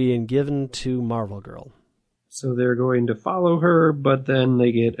money is being given to Marvel Girl. So they're going to follow her, but then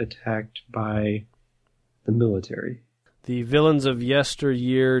they get attacked by the military. The villains of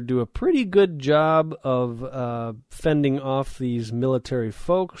yesteryear do a pretty good job of fending off these military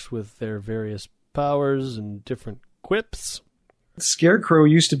folks with their various powers and different quips. Scarecrow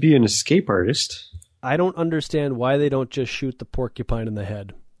used to be an escape artist. I don't understand why they don't just shoot the porcupine in the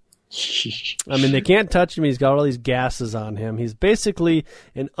head. I mean, they can't touch him. He's got all these gases on him. He's basically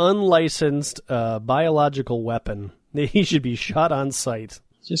an unlicensed biological weapon. He should be shot on sight.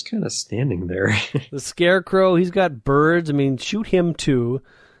 He's just kind of standing there. The Scarecrow, he's got birds. I mean, shoot him too.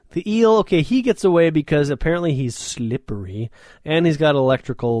 The eel, okay, he gets away because apparently he's slippery, and he's got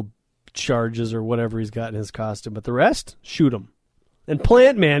electrical charges or whatever he's got in his costume. But the rest, shoot him. And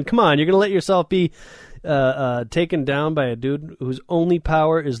Plant Man, come on, you're going to let yourself be taken down by a dude whose only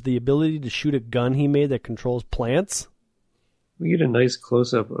power is the ability to shoot a gun he made that controls plants? We get a nice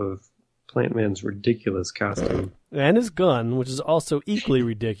close-up of Plant Man's ridiculous costume. And his gun, which is also equally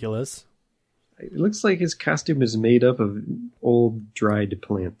ridiculous. It looks like his costume is made up of old, dried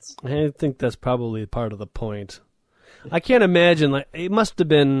plants. I think that's probably part of the point. I can't imagine, like, it must have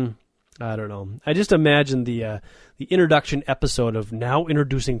been, I don't know. I just imagine the introduction episode of now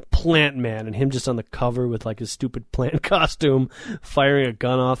introducing Plant Man and him just on the cover with like his stupid plant costume, firing a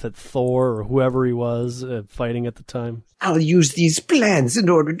gun off at Thor or whoever he was fighting at the time. I'll use these plants in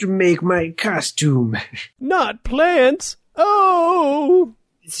order to make my costume. Not plants! Oh!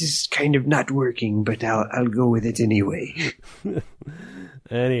 This is kind of not working, but I'll go with it anyway.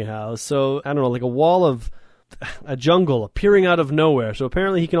 Anyhow, so, I don't know, like a wall of a jungle appearing out of nowhere. So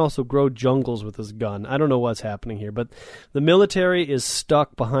apparently he can also grow jungles with his gun. I don't know what's happening here, but the military is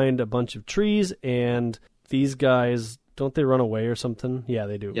stuck behind a bunch of trees, and these guys, don't they run away or something? Yeah,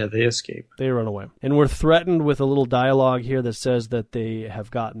 they do. Yeah, they escape. They run away. And we're threatened with a little dialogue here that says that they have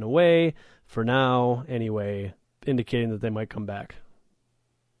gotten away, for now, anyway, indicating that they might come back.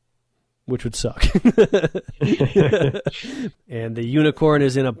 Which would suck. And the unicorn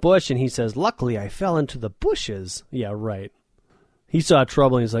is in a bush, and he says, "Luckily, I fell into the bushes." Yeah, right. He saw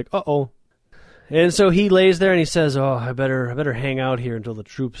trouble, and he's like, "Uh-oh." And so he lays there, and he says, "Oh, I better hang out here until the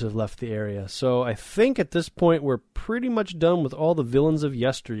troops have left the area." So I think at this point, we're pretty much done with all the villains of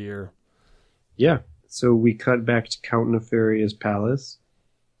yesteryear. Yeah. So we cut back to Count Nefarious' palace,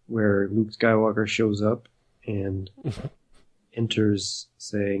 where Luke Skywalker shows up and enters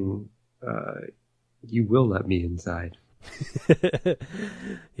saying, "You will let me inside."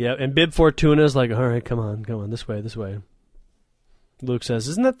 Yeah, and Bib Fortuna's like, "All right, come on, this way. Luke says,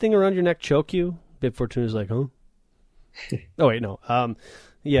 "Isn't that thing around your neck choke you?" Bib Fortuna's like, "Huh?" Oh, wait, no.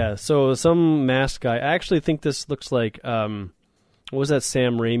 Yeah, so some masked guy. I actually think this looks like, what was that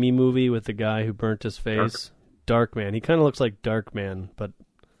Sam Raimi movie with the guy who burnt his face? Darkman. He kind of looks like Darkman, but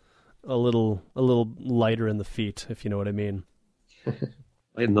a little lighter in the feet, if you know what I mean.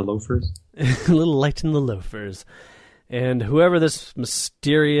 Light in the loafers? A little light in the loafers. And whoever this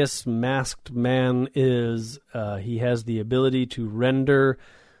mysterious masked man is, he has the ability to render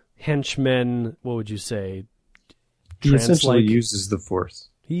henchmen, what would you say? He essentially uses the Force.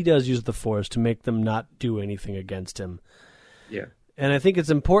 He does use the Force to make them not do anything against him. Yeah. And I think it's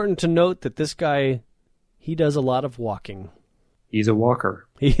important to note that this guy, he does a lot of walking. He's a walker.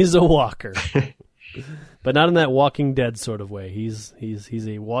 He's a walker. But not in that Walking Dead sort of way. He's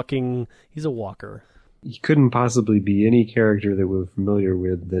a walker. He couldn't possibly be any character that we're familiar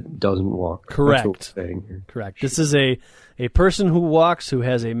with that doesn't walk. Correct. That's what we're saying here. Correct. This is a person who walks, who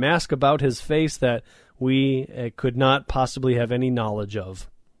has a mask about his face that we could not possibly have any knowledge of.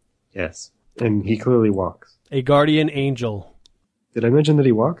 Yes. And he clearly walks. A guardian angel. Did I mention that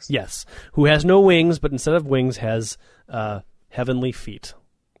he walks? Yes. Who has no wings, but instead of wings has heavenly feet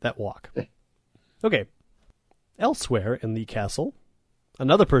that walk. Okay. Elsewhere in the castle,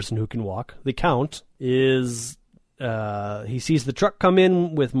 another person who can walk, the Count, is... he sees the truck come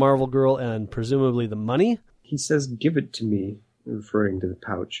in with Marvel Girl and presumably the money. He says, "Give it to me," referring to the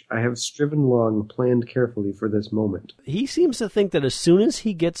pouch. "I have striven long, planned carefully for this moment." He seems to think that as soon as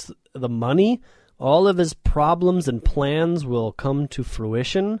he gets the money, all of his problems and plans will come to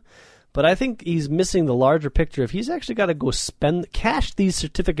fruition. But I think he's missing the larger picture. If he's actually got to go cash these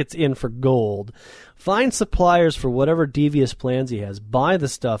certificates in for gold, find suppliers for whatever devious plans he has, buy the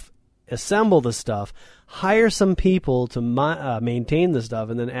stuff, assemble the stuff, hire some people to maintain the stuff,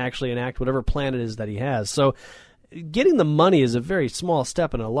 and then actually enact whatever plan it is that he has. So getting the money is a very small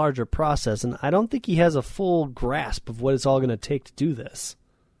step in a larger process, and I don't think he has a full grasp of what it's all going to take to do this.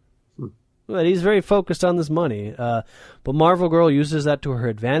 But he's very focused on this money. But Marvel Girl uses that to her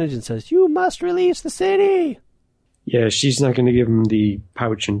advantage and says, "You must release the city." Yeah, she's not going to give him the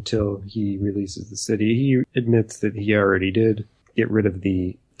pouch until he releases the city. He admits that he already did get rid of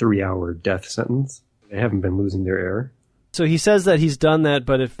the 3-hour death sentence. They haven't been losing their air. So he says that he's done that,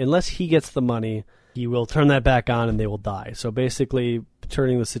 but unless he gets the money, he will turn that back on and they will die. So basically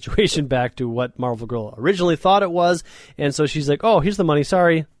turning the situation back to what Marvel Girl originally thought it was. And so she's like, "Oh, here's the money,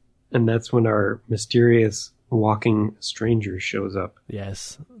 sorry." And that's when our mysterious walking stranger shows up.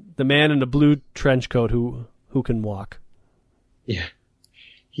 Yes. The man in the blue trench coat who can walk. Yeah.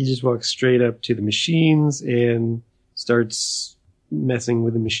 He just walks straight up to the machines and starts messing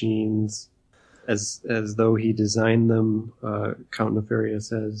with the machines as though he designed them. Count Nefaria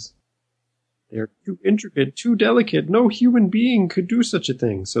says, "They're too intricate, too delicate. No human being could do such a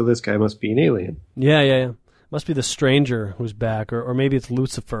thing." So this guy must be an alien. Yeah. Must be the stranger who's back, or maybe it's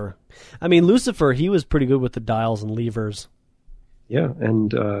Lucifer. I mean, Lucifer, he was pretty good with the dials and levers. Yeah,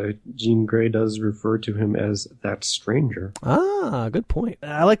 and Jean Grey does refer to him as that stranger. Ah, good point.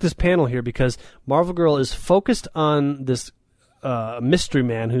 I like this panel here because Marvel Girl is focused on this mystery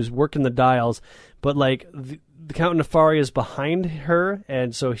man who's working the dials, but like the Count Nefaria is behind her,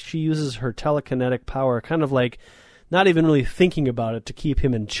 and so she uses her telekinetic power, kind of like not even really thinking about it, to keep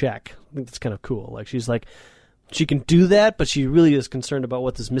him in check. I think that's kind of cool. Like she's like, she can do that, but she really is concerned about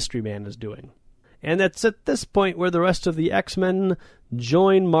what this mystery man is doing. And that's at this point where the rest of the X-Men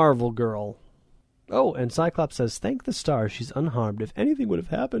join Marvel Girl. Oh, and Cyclops says, "Thank the stars she's unharmed. If anything would have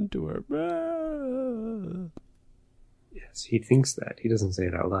happened to her." Yes, he thinks that. He doesn't say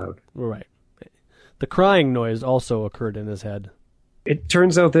it out loud. Right. The crying noise also occurred in his head. It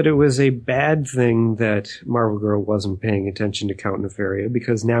turns out that it was a bad thing that Marvel Girl wasn't paying attention to Count Nefaria,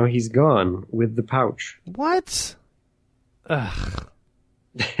 because now he's gone with the pouch. What? Ugh.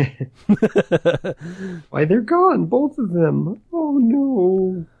 Why, they're gone, both of them. Oh,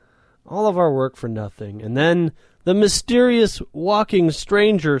 no. All of our work for nothing. And then the mysterious walking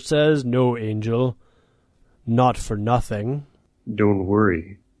stranger says, "No, Angel, not for nothing." Don't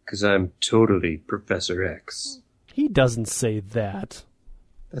worry, because I'm totally Professor X. He doesn't say that.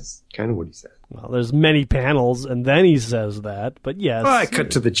 That's kind of what he said. Well, there's many panels, and then he says that, but yes. I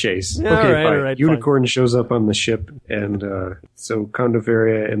cut to the chase. Yeah, okay, all fine. right, Unicorn shows up on the ship, and so Count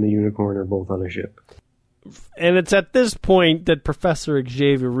Nefaria and the Unicorn are both on a ship. And it's at this point that Professor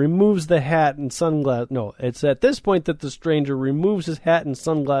Xavier removes the hat and sunglasses. No, it's at this point that the stranger removes his hat and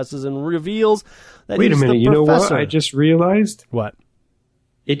sunglasses and reveals that Wait he's a minute, the you know professor. what? I just realized What?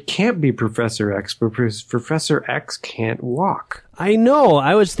 it can't be Professor X because Professor X can't walk. I know.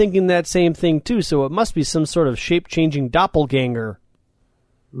 I was thinking that same thing, too, so it must be some sort of shape-changing doppelganger.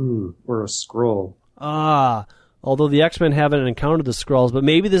 Or a scroll. Ah, although the X-Men haven't encountered the Skrulls, but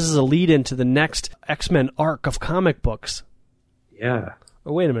maybe this is a lead-in to the next X-Men arc of comic books. Yeah.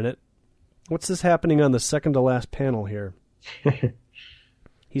 Oh, wait a minute. What's this happening on the second-to-last panel here?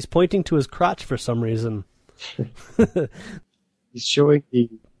 He's pointing to his crotch for some reason. He's showing the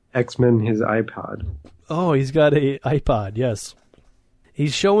X-Men his iPod. Oh, he's got a iPod, yes.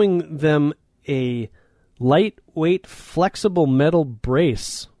 He's showing them a lightweight, flexible metal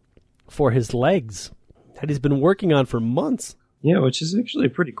brace for his legs that he's been working on for months. Yeah, which is actually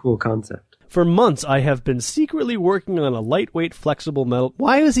a pretty cool concept. For months, I have been secretly working on a lightweight, flexible metal...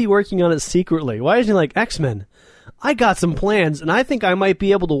 Why is he working on it secretly? Why is he like, X-Men, I got some plans, and I think I might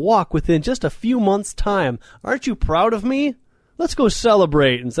be able to walk within just a few months' time. Aren't you proud of me? Let's go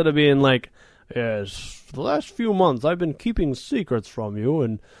celebrate, instead of being like, yes, for the last few months I've been keeping secrets from you,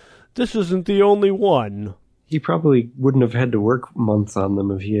 and this isn't the only one. He probably wouldn't have had to work months on them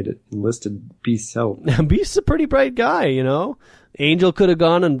if he had enlisted Beast's help. Beast's a pretty bright guy, you know? Angel could have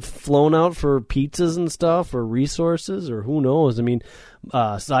gone and flown out for pizzas and stuff, or resources, or who knows. I mean,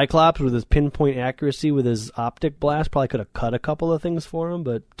 Cyclops, with his pinpoint accuracy with his optic blast, probably could have cut a couple of things for him,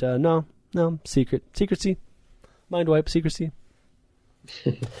 but no, secrecy. Mind wipe, secrecy.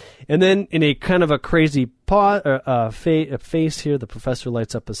 And then, in a kind of a crazy face here, the professor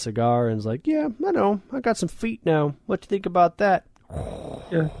lights up a cigar and is like, "Yeah, I know. I got some feet now. What do you think about that?"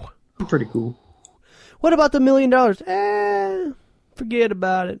 Yeah, pretty cool. "What about the $1 million? Forget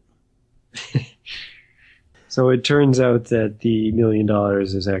about it." So it turns out that the $1 million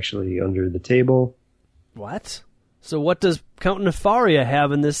is actually under the table. What? So what does Count Nefaria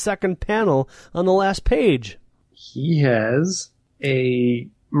have in this second panel on the last page? He has a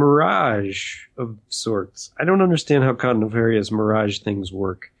mirage of sorts. I don't understand how Count Nefaria's mirage things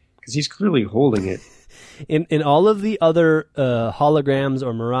work, because he's clearly holding it. In all of the other holograms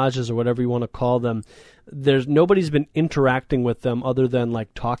or mirages or whatever you want to call them, nobody's been interacting with them other than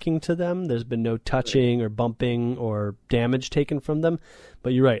like talking to them. There's been no touching or bumping or damage taken from them.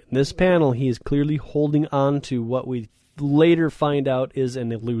 But you're right. In this panel, he is clearly holding on to what we later find out is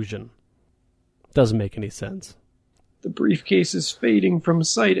an illusion. Doesn't make any sense. The briefcase is fading from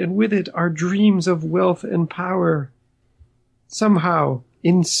sight, and with it are dreams of wealth and power. Somehow,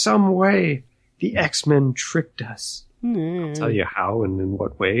 in some way, the X-Men tricked us. I'll tell you how and in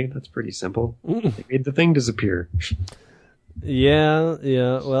what way. That's pretty simple. They made the thing disappear. Yeah.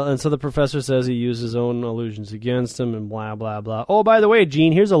 Well, and so the professor says he used his own illusions against him and blah, blah, blah. Oh, by the way,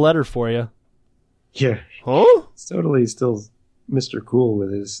 Gene, here's a letter for you. Yeah. Huh? It's totally still Mr. Cool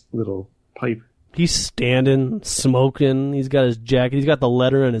with his little pipe. He's standing, smoking. He's got his jacket. He's got the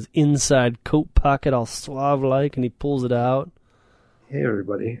letter in his inside coat pocket, all suave-like, and he pulls it out. Hey,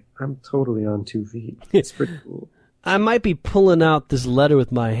 everybody. I'm totally on 2 feet. It's pretty cool. I might be pulling out this letter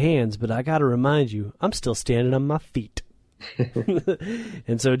with my hands, but I got to remind you, I'm still standing on my feet.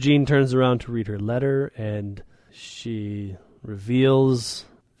 And so Jean turns around to read her letter, and she reveals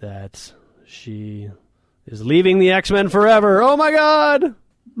that she is leaving the X-Men forever. Oh, my God!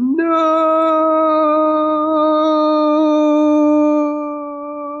 No!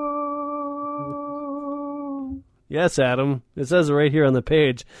 Yes, Adam. It says it right here on the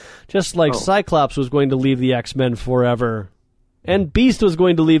page. Just like Cyclops was going to leave the X-Men forever. And Beast was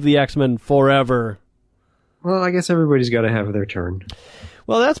going to leave the X-Men forever. Well, I guess everybody's got to have their turn.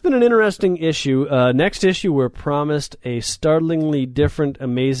 Well, that's been an interesting issue. Next issue, we're promised a startlingly different,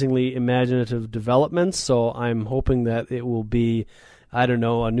 amazingly imaginative development, so I'm hoping that it will be I don't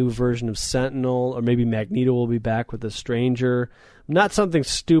know, a new version of Sentinel, or maybe Magneto will be back with a Stranger. Not something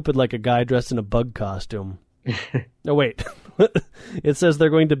stupid like a guy dressed in a bug costume. No, wait. It says they're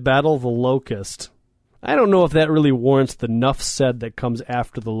going to battle the Locust. I don't know if that really warrants the "nuff said" that comes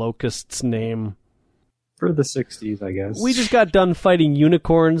after the Locust's name. For the 60s, I guess. We just got done fighting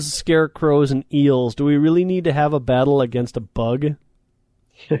unicorns, scarecrows, and eels. Do we really need to have a battle against a bug?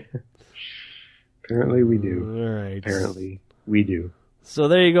 Apparently we do. All right. Apparently we do. So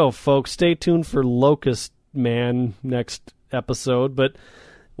there you go, folks. Stay tuned for Locust Man next episode. But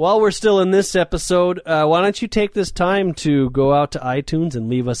while we're still in this episode, why don't you take this time to go out to iTunes and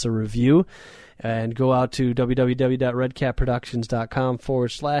leave us a review? And go out to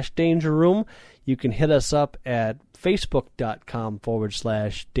www.redcatproductions.com/Danger Room. You can hit us up at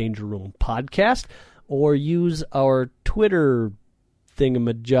facebook.com/Danger Room Podcast, or use our Twitter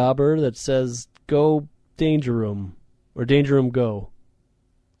thingamajobber that says "Go Danger Room" or "Danger Room Go."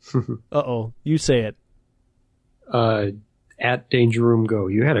 Uh-oh, you say it. At Danger Room Go.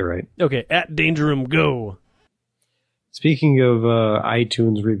 You had it right. Okay, at Danger Room Go. Speaking of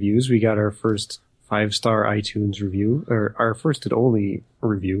iTunes reviews, we got our first 5-star iTunes review, or our first and only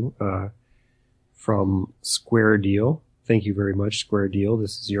review from Square Deal. Thank you very much, Square Deal.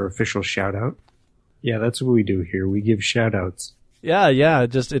 This is your official shout-out. Yeah, that's what we do here. We give shout-outs. Yeah.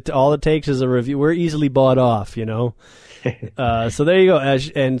 Just all it takes is a review. We're easily bought off, you know. So there you go.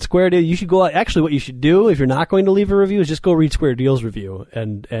 And Square Deal, you should go out. Actually, what you should do if you're not going to leave a review is just go read Square Deal's review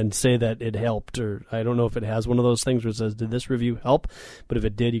and say that it helped. Or I don't know if it has one of those things where it says, "Did this review help?" But if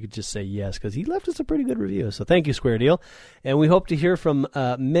it did, you could just say yes, because he left us a pretty good review. So thank you, Square Deal. And we hope to hear from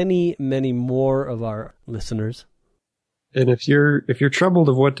many, many more of our listeners. And if you're troubled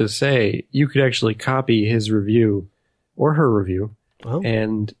of what to say, you could actually copy his review or her review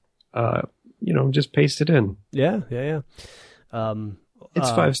and just paste it in. Yeah. It's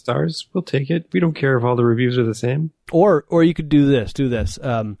 5 stars. We'll take it. We don't care if all the reviews are the same. Or you could do this.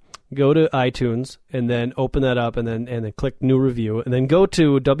 Go to iTunes and then open that up and then click new review and then go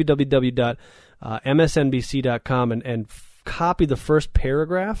to www.msnbc.com and copy the first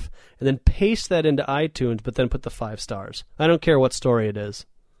paragraph and then paste that into iTunes, but then put the 5 stars. I don't care what story it is.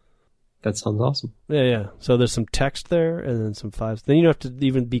 That sounds awesome. Yeah. So there's some text there and then some 5s. Then you don't have to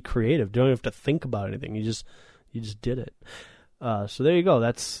even be creative. You don't have to think about anything. You just did it. So there you go.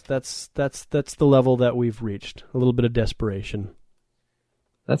 That's the level that we've reached. A little bit of desperation.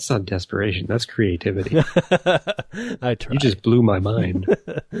 That's not desperation. That's creativity. I tried. You just blew my mind.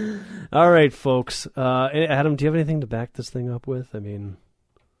 All right, folks. Adam, do you have anything to back this thing up with? I mean,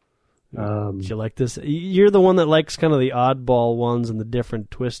 do you like this? You're the one that likes kind of the oddball ones and the different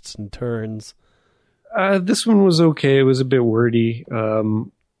twists and turns. This one was okay. It was a bit wordy.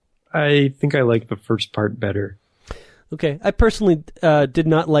 I think I liked the first part better. Okay. I personally did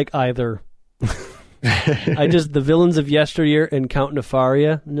not like either. The Villains of Yesteryear and Count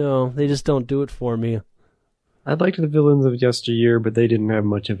Nefaria, no, they just don't do it for me. I liked the Villains of Yesteryear, but they didn't have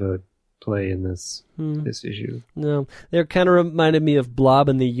much of a play in this issue. No, they kind of reminded me of Blob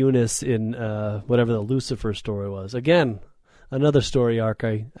and the Eunice in whatever the Lucifer story was. Again, another story arc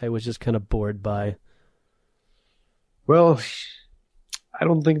I was just kind of bored by. Well, I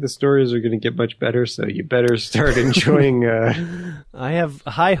don't think the stories are going to get much better, so you better start enjoying... I have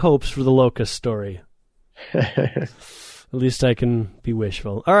high hopes for the Locust story. At least I can be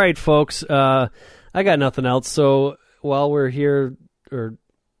wishful. All right, folks. I got nothing else. So while we're here,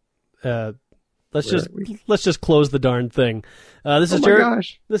 let's just close the darn thing. This is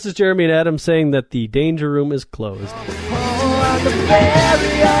Jeremy and Adam saying that the Danger Room is closed.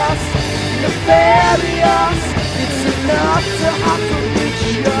 It's enough to have to reach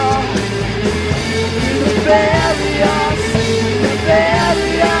you.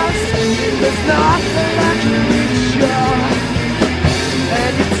 There's nothing I can reach you.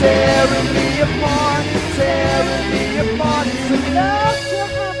 And you're tearing me apart,